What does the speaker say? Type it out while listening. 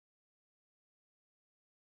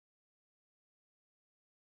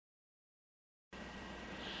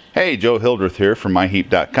Hey, Joe Hildreth here from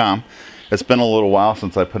myheap.com. It's been a little while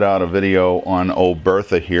since I put out a video on old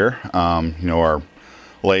Bertha here. Our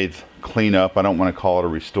lathe cleanup. I don't want to call it a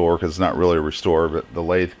restore because it's not really a restore, but the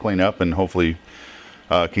lathe cleanup, and hopefully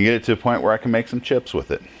can get it to a point where I can make some chips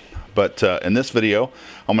with it. But in this video,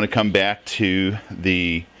 I'm going to come back to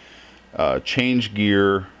the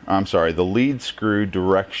the lead screw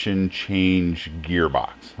direction change gearbox.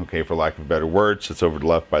 Okay, for lack of a better word, sits over to the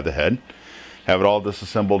left by the head. Have it all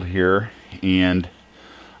disassembled here, and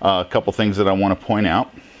a couple things that I want to point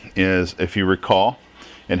out is, if you recall,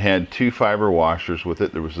 it had two fiber washers with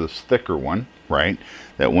it. There was this thicker one, right,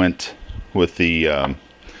 that went with the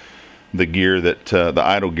gear that the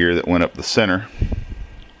idle gear that went up the center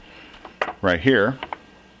right here.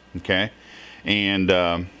 Okay, and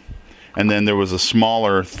then there was a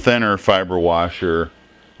smaller, thinner fiber washer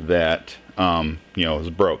that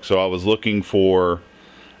was broke. So I was looking for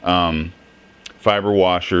fiber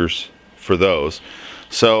washers for those.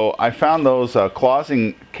 So I found those.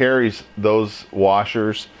 Clausing carries those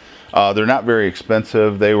washers. They're not very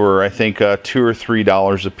expensive. They were, I think, $2 or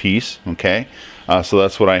 $3 a piece. Okay, so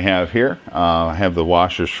that's what I have here. I have the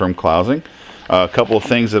washers from Clausing. A couple of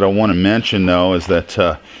things that I want to mention, though, is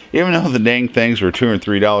that even though the dang things were $2 or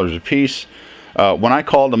 $3 a piece, when I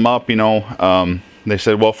called them up, they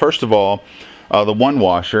said, well, first of all, the one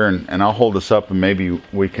washer, and I'll hold this up and maybe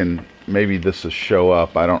this will show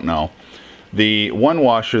up, I don't know. The one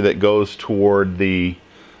washer that goes toward the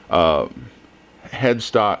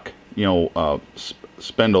headstock,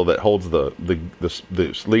 spindle that holds the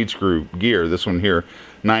lead screw gear, this one here,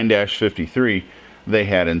 9-53, they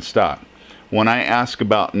had in stock. When I asked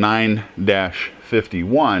about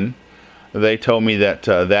 9-51, they told me that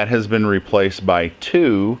that has been replaced by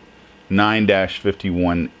two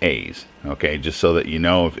 9-51As. Okay, just so that you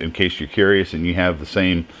know, in case you're curious and you have the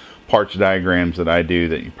same parts diagrams that I do,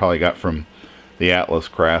 that you probably got from the Atlas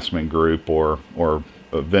Craftsman group or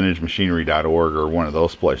vintagemachinery.org or one of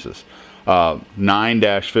those places.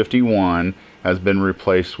 9-51 has been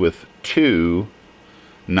replaced with two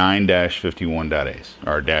 9-51.As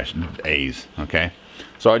or -A's. Okay,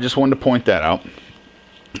 so I just wanted to point that out.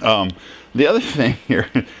 The other thing here,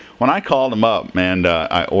 when I called them up and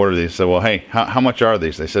I ordered these, I said, well, hey, how much are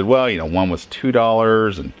these? They said, well, one was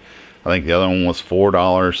 $2 and I think the other one was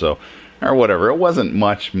 $4, so, or whatever. It wasn't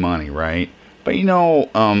much money, right? But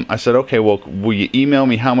I said, okay, well, will you email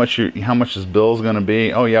me how much this bill is going to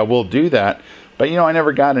be? Oh yeah, we'll do that. But I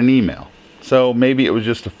never got an email, so maybe it was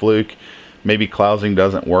just a fluke. Maybe Clausing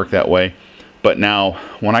doesn't work that way. But now,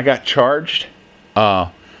 when I got charged, it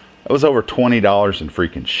was over $20 in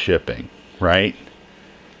freaking shipping, right?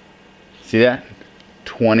 See that?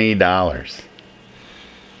 $20.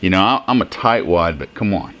 I'm a tightwad, but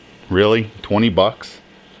come on. Really? 20 bucks?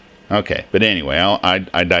 Okay, but anyway,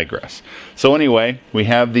 I digress. So anyway, we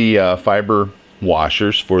have the fiber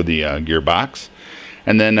washers for the gearbox.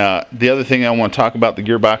 And then the other thing I want to talk about the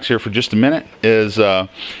gearbox here for just a minute is,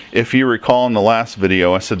 if you recall in the last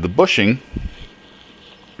video, I said the bushing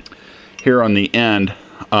here on the end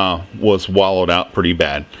was wallowed out pretty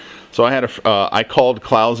bad. So I called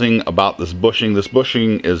Clausing about this bushing. This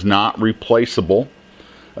bushing is not replaceable.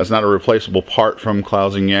 That's not a replaceable part from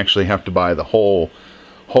Clausing. You actually have to buy the whole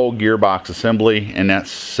gearbox assembly, and that's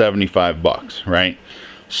 75 bucks, right?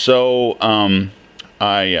 So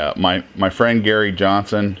my friend Gary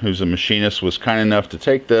Johnson, who's a machinist, was kind enough to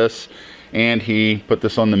take this, and he put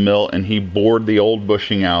this on the mill and he bored the old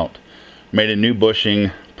bushing out, made a new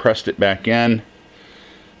bushing, pressed it back in,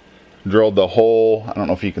 drilled the hole, I don't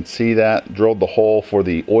know if you can see that, drilled the hole for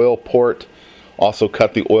the oil port, also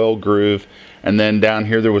cut the oil groove, and then down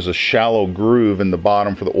here there was a shallow groove in the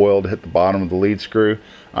bottom for the oil to hit the bottom of the lead screw.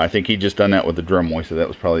 I think he just done that with the Dremel, so that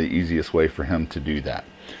was probably the easiest way for him to do that.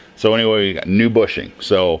 So anyway, we got new bushing.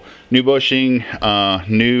 So new bushing,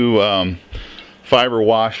 new fiber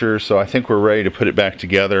washers. So I think we're ready to put it back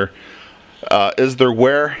together. Is there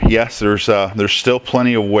wear? Yes, there's still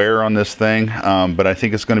plenty of wear on this thing, but I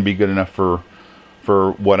think it's going to be good enough for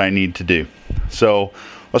what I need to do. So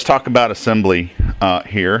let's talk about assembly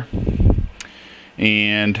here,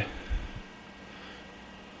 and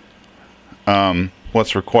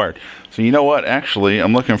what's required. So you know what? Actually,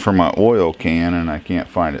 I'm looking for my oil can and I can't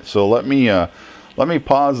find it. So let me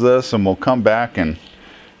pause this and we'll come back and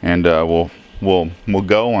we'll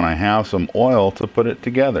go when I have some oil to put it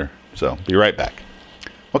together. So be right back.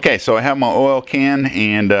 Okay, so I have my oil can,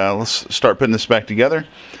 and let's start putting this back together.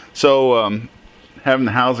 So having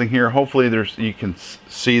the housing here, hopefully you can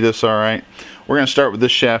see this all right. We're going to start with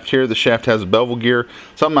this shaft here. The shaft has a bevel gear.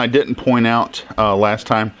 Something I didn't point out last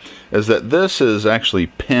time is that this is actually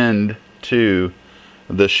pinned to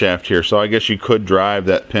this shaft here. So I guess you could drive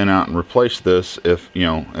that pin out and replace this if, you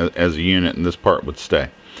know, as a unit, and this part would stay.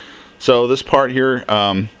 So this part here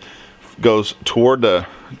goes toward the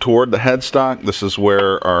headstock. This is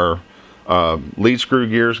where our lead screw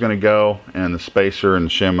gear is going to go, and the spacer and the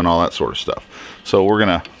shim and all that sort of stuff. So we're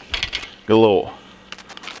going to get a little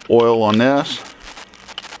oil on this.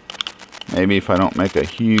 Maybe if I don't make a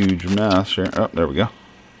huge mess here. Oh, there we go.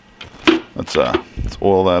 Let's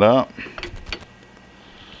oil that up.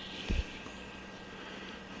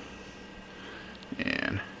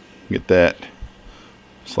 And get that,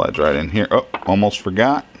 slides right in here. Oh, almost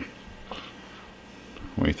forgot.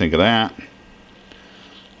 What do you think of that?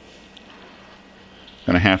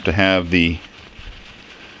 Gonna have to have the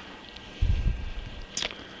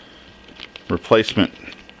replacement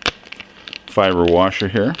fiber washer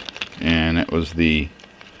here, and it was the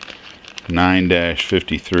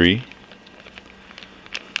 9-53.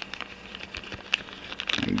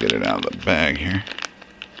 And get it out of the bag here.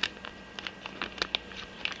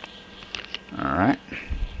 Alright,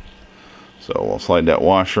 so we'll slide that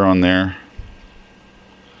washer on there.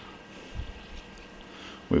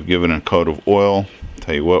 We've given it a coat of oil.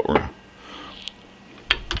 Tell you what, we're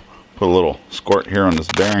put a little squirt here on this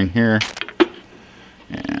bearing here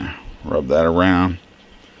and rub that around.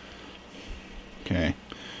 Okay,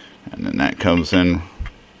 and then that comes in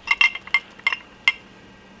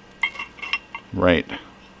right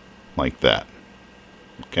like that.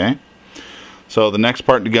 Okay, so the next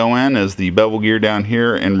part to go in is the bevel gear down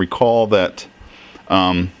here, and recall that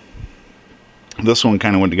this one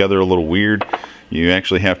kind of went together a little weird. You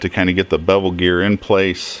actually have to kind of get the bevel gear in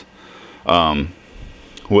place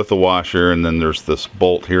with the washer, and then there's this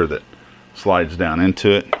bolt here that slides down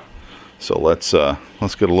into it. So let's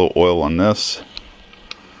get a little oil on this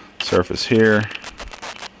surface here,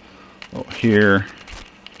 here.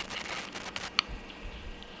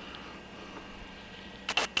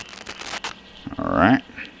 All right,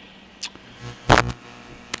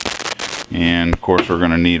 and of course we're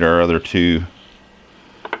going to need our other two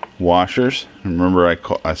washers. Remember,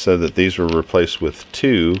 I said that these were replaced with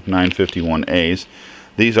two 951As.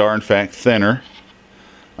 These are in fact thinner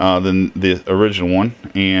than the original one,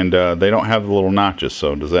 and they don't have the little notches.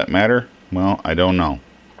 So does that matter? Well, I don't know.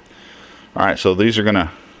 All right, so these are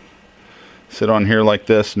gonna sit on here like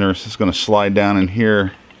this, and they're just gonna slide down in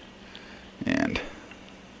here and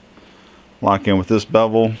lock in with this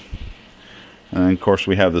bevel. And then of course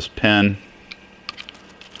we have this pin.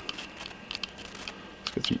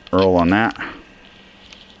 Get some Earl on that,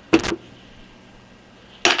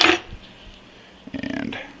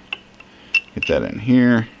 and get that in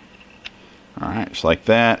here. All right, just like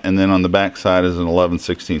that. And then on the back side is an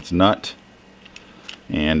 11/16 nut,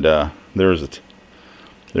 and there's a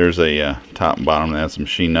top and bottom. That's a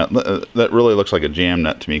machine nut. That really looks like a jam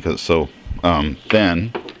nut to me because it's so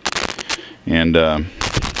thin. And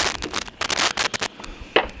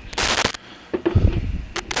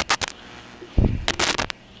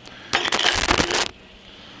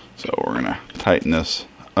so we're gonna tighten this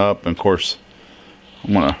up, and of course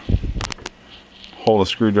I'm gonna hold a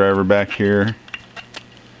screwdriver back here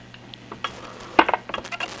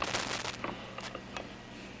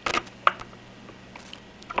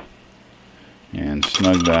and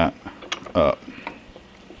snug that up.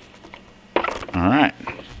 Alright,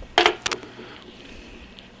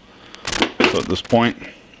 so at this point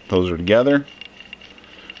those are together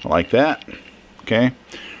like that. Okay,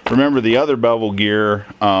 remember the other bevel gear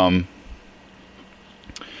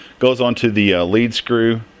goes onto the lead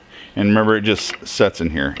screw, and remember it just sets in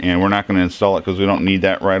here, and we're not going to install it because we don't need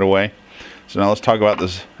that right away. So now let's talk about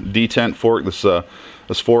this detent fork.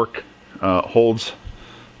 This fork holds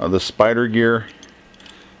the spider gear,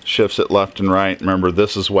 shifts it left and right. Remember,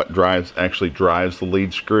 this is what actually drives the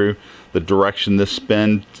lead screw. The direction this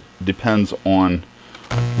spins depends on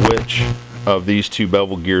which of these two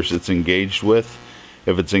bevel gears it's engaged with.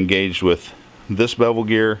 If it's engaged with this bevel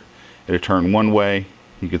gear, it'll turn one way.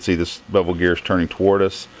 You can see this bevel gear is turning toward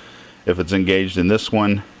us. If it's engaged in this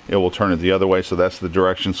one, it will turn it the other way. So that's the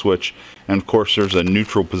direction switch. And of course there's a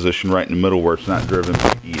neutral position right in the middle where it's not driven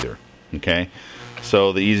by either. Okay,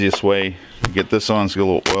 so the easiest way to get this on is get a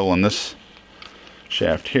little oil on this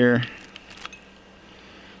shaft here,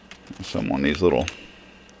 some on these little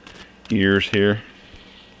ears here.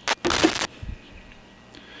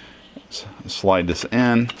 Let's slide this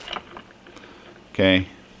in. Okay,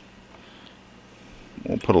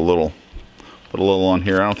 we'll put a little on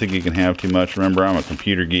here. I don't think you can have too much. Remember, I'm a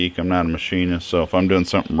computer geek, I'm not a machinist, so if I'm doing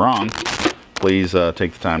something wrong, please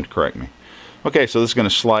take the time to correct me. Okay, so this is going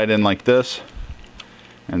to slide in like this,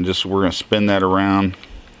 and we're going to spin that around.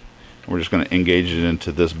 We're just going to engage it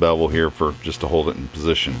into this bevel here for just to hold it in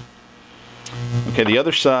position. Okay, the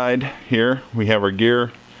other side here we have our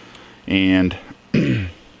gear, and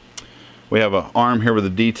we have an arm here with a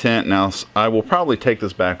detent. Now I will probably take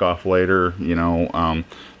this back off later. You know,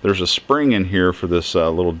 there's a spring in here for this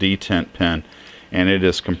little detent pin, and it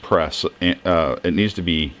is compressed. It needs to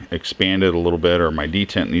be expanded a little bit, or my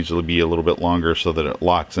detent needs to be a little bit longer so that it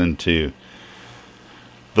locks into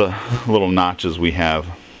the little notches we have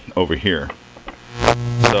over here.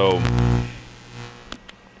 So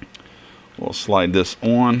we'll slide this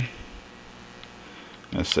on.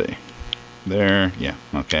 Let's see. There, yeah,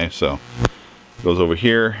 okay, so it goes over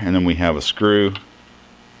here, and then we have a screw.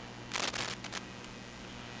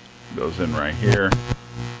 Goes in right here.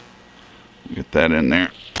 Get that in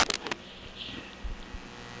there.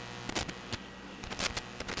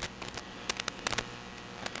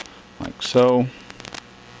 Like so.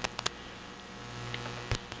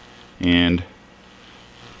 And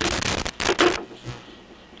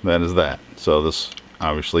that is that. So this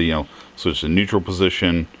obviously, you know, switch to neutral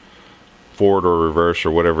position, forward or reverse or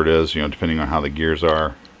whatever it is, you know, depending on how the gears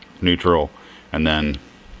are, neutral, and then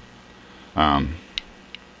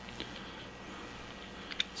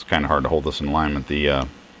it's kind of hard to hold this in alignment. The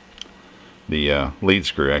lead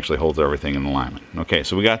screw actually holds everything in alignment. Okay,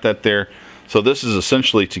 so we got that there. So this is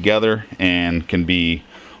essentially together and can be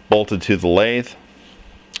bolted to the lathe.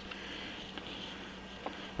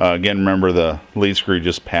 Again, remember the lead screw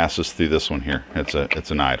just passes through this one here. It's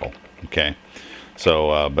an idle. Okay,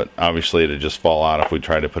 so but obviously it'd just fall out if we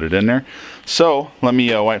try to put it in there. So let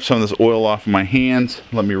me wipe some of this oil off of my hands.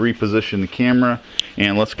 Let me reposition the camera,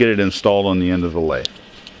 and let's get it installed on the end of the lathe.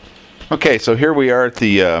 Okay, so here we are at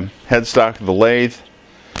the headstock of the lathe,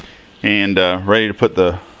 and ready to put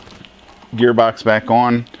the gearbox back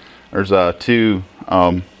on. There's two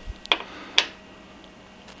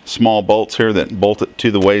small bolts here that bolt it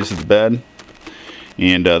to the ways of the bed,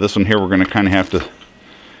 and this one here we're going to kind of have to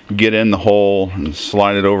get in the hole and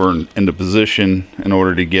slide it over into position in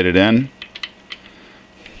order to get it in.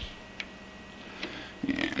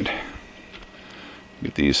 And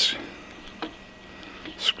get these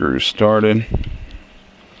screws started.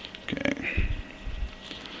 Okay.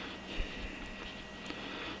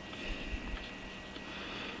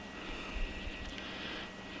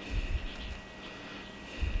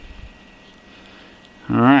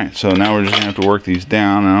 Alright, so now we're just going to have to work these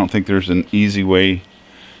down. I don't think there's an easy way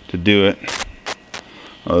to do it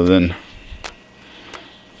other than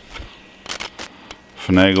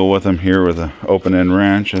finagle with them here with an open end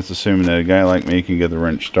wrench. That's assuming that a guy like me can get the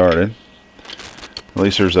wrench started. At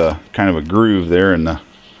least there's a kind of a groove there in the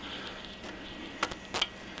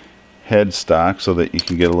headstock so that you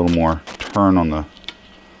can get a little more turn on the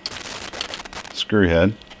screw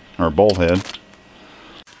head or bolt head.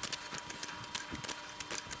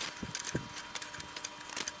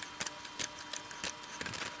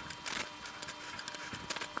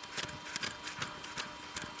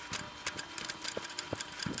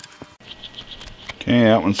 Okay,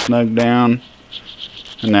 that one's snug down,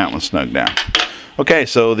 and that one's snug down. Okay,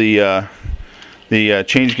 so the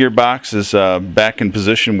change gear box is back in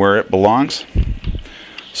position where it belongs.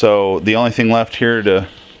 So the only thing left here to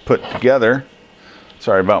put together,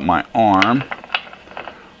 sorry about my arm,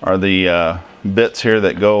 are the bits here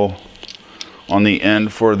that go on the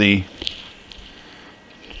end for the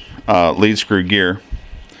lead screw gear.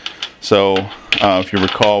 So if you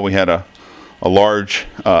recall, we had a large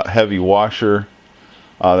heavy washer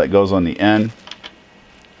that goes on the end,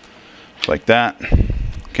 like that.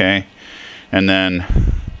 Okay, and then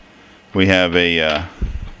we have a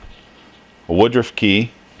Woodruff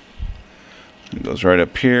key. It goes right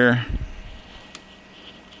up here.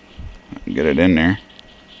 Get it in there.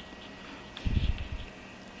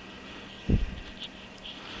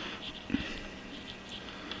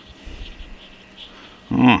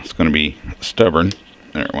 Oh, it's going to be stubborn.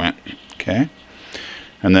 There it went. Okay,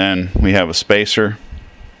 and then we have a spacer.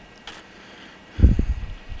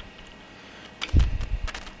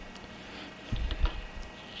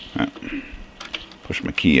 Push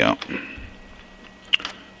my key out.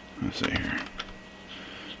 Let's see here.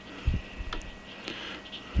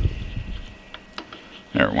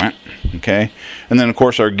 There it went. Okay, and then of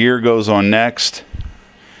course our gear goes on next,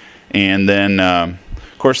 and then of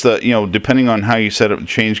course depending on how you set up the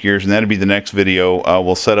change gears, and that'll be the next video.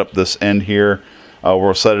 We'll set up this end here.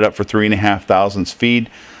 We'll set it up for 3.5 thousandths feed.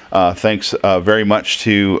 Thanks very much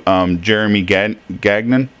to Jeremy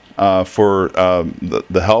Gagnon for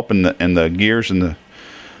the help and the gears and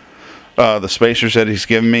the spacers that he's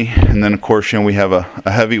given me. And then of course, we have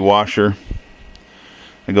a heavy washer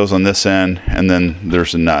that goes on this end, and then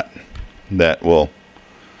there's a nut. that will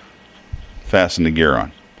fasten the gear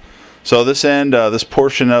on. So this end, this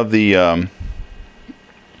portion of the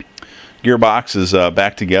gearbox is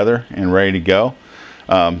back together and ready to go.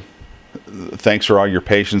 Thanks for all your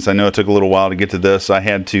patience. I know it took a little while to get to this. I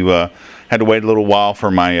had to wait a little while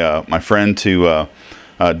for my my friend to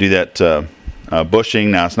do that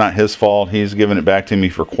bushing. Now it's not his fault. He's given it back to me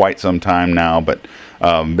for quite some time now, but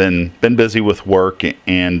been busy with work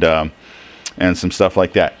and some stuff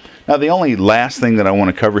like that. Now the only last thing that I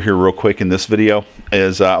want to cover here real quick in this video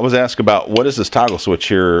is I was asked about what is this toggle switch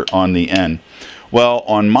here on the end. Well,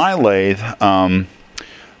 on my lathe,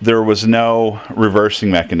 there was no reversing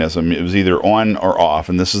mechanism. It was either on or off,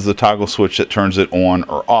 and this is the toggle switch that turns it on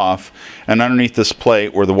or off. And underneath this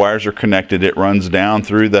plate where the wires are connected, it runs down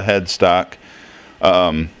through the headstock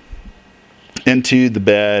into the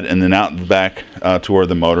bed and then out the back to where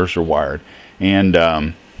the motors are wired. And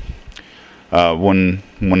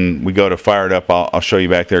when we go to fire it up, I'll show you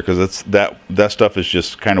back there, because that stuff is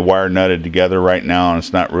just kind of wire nutted together right now, and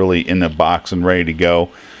it's not really in the box and ready to go.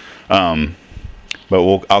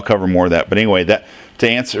 But I'll cover more of that. But anyway, to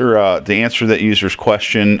answer that user's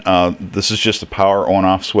question, this is just a power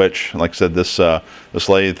on-off switch. Like I said, this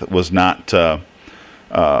lathe was not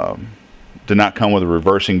did not come with a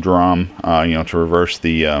reversing drum, to reverse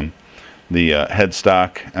the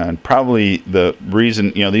headstock. And probably the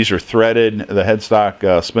reason, these are threaded. The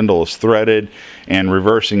headstock spindle is threaded, and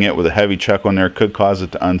reversing it with a heavy chuck on there could cause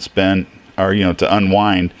it to unspin, or to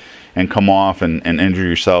unwind and come off and injure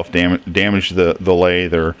yourself, damage the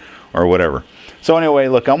lathe or whatever. So anyway,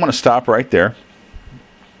 look, I'm going to stop right there.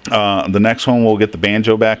 The next one, we'll get the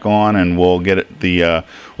banjo back on, and we'll get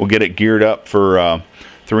it geared up for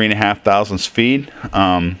 3.5 thousandths feed.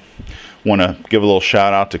 Want to give a little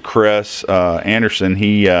shout out to Chris Anderson.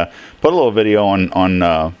 He put a little video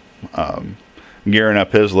on gearing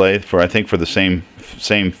up his lathe for, I think, for the same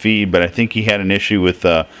feed, but I think he had an issue with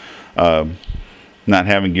not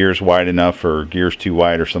having gears wide enough, or gears too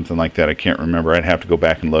wide, or something like that. I can't remember. I'd have to go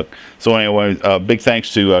back and look. So anyway, big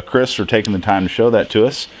thanks to Chris for taking the time to show that to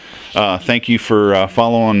us. Thank you for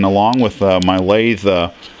following along with my lathe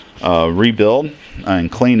rebuild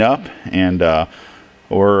and clean up, and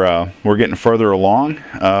we're getting further along.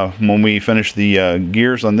 When we finish the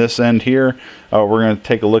gears on this end here, we're going to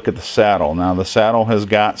take a look at the saddle. Now the saddle has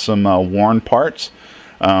got some worn parts.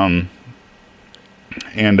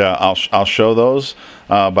 And I'll show those,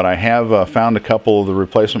 but I have found a couple of the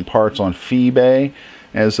replacement parts on eBay,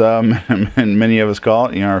 as many of us call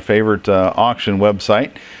it, our favorite auction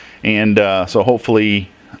website. And so hopefully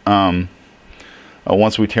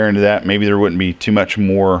once we tear into that, maybe there wouldn't be too much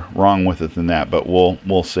more wrong with it than that, but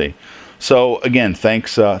we'll see. So again,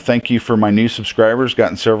 thank you for my new subscribers.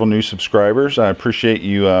 Gotten several new subscribers. I appreciate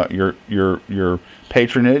you your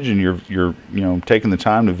patronage, and your taking the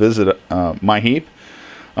time to visit my heap.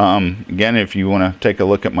 Again, if you want to take a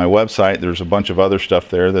look at my website, there's a bunch of other stuff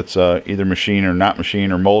there that's either machine or not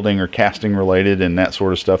machine, or molding or casting related, and that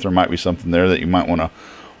sort of stuff. There might be something there that you might want to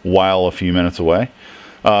while a few minutes away.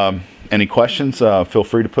 Any questions, feel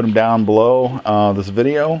free to put them down below this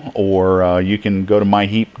video, or you can go to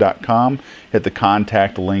myheap.com, hit the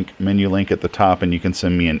contact menu link at the top, and you can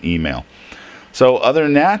send me an email. So other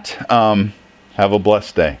than that, have a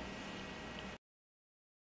blessed day.